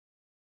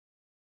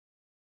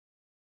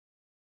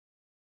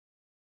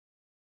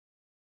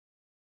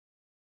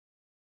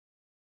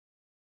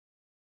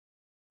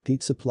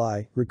Heat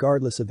supply,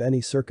 regardless of any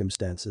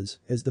circumstances,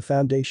 is the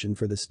foundation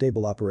for the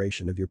stable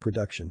operation of your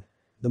production.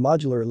 The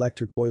Modular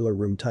Electric Boiler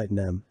Room Titan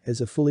M is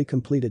a fully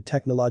completed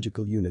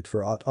technological unit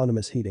for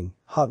autonomous heating,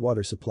 hot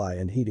water supply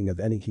and heating of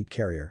any heat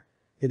carrier.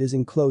 It is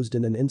enclosed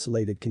in an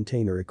insulated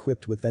container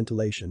equipped with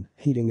ventilation,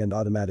 heating and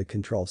automatic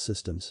control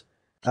systems.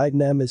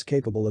 Titan M is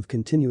capable of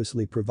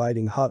continuously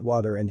providing hot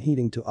water and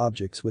heating to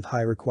objects with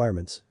high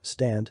requirements,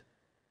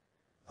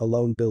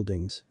 stand-alone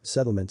buildings,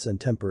 settlements and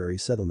temporary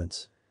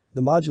settlements. The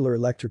Modular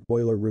Electric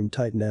Boiler Room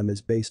Titan M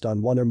is based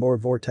on one or more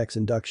vortex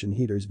induction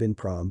heaters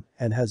VIN-Prom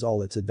and has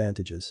all its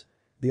advantages.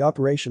 The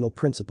operational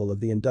principle of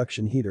the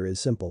induction heater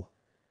is simple.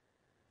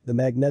 The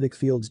magnetic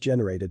fields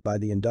generated by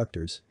the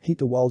inductors heat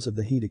the walls of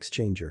the heat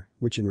exchanger,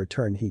 which in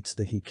return heats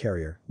the heat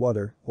carrier,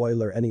 water,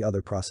 oil or any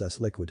other process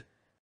liquid.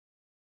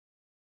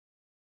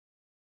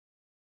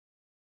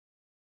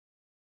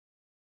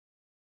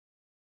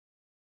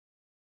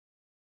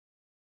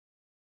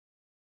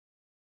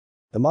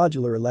 The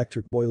Modular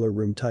Electric Boiler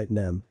Room Titan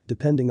M,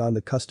 depending on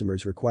the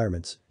customer's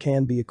requirements,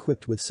 can be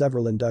equipped with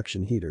several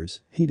induction heaters,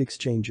 heat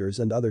exchangers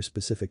and other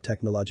specific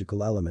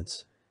technological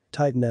elements.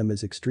 Titan M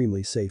is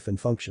extremely safe and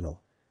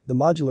functional. The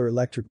Modular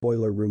Electric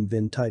Boiler Room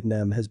VIN Titan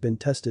M has been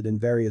tested in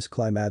various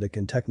climatic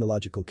and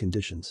technological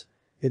conditions.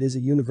 It is a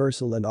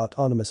universal and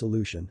autonomous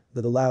solution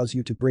that allows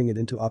you to bring it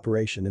into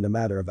operation in a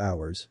matter of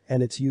hours,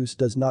 and its use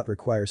does not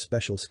require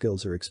special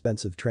skills or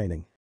expensive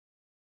training.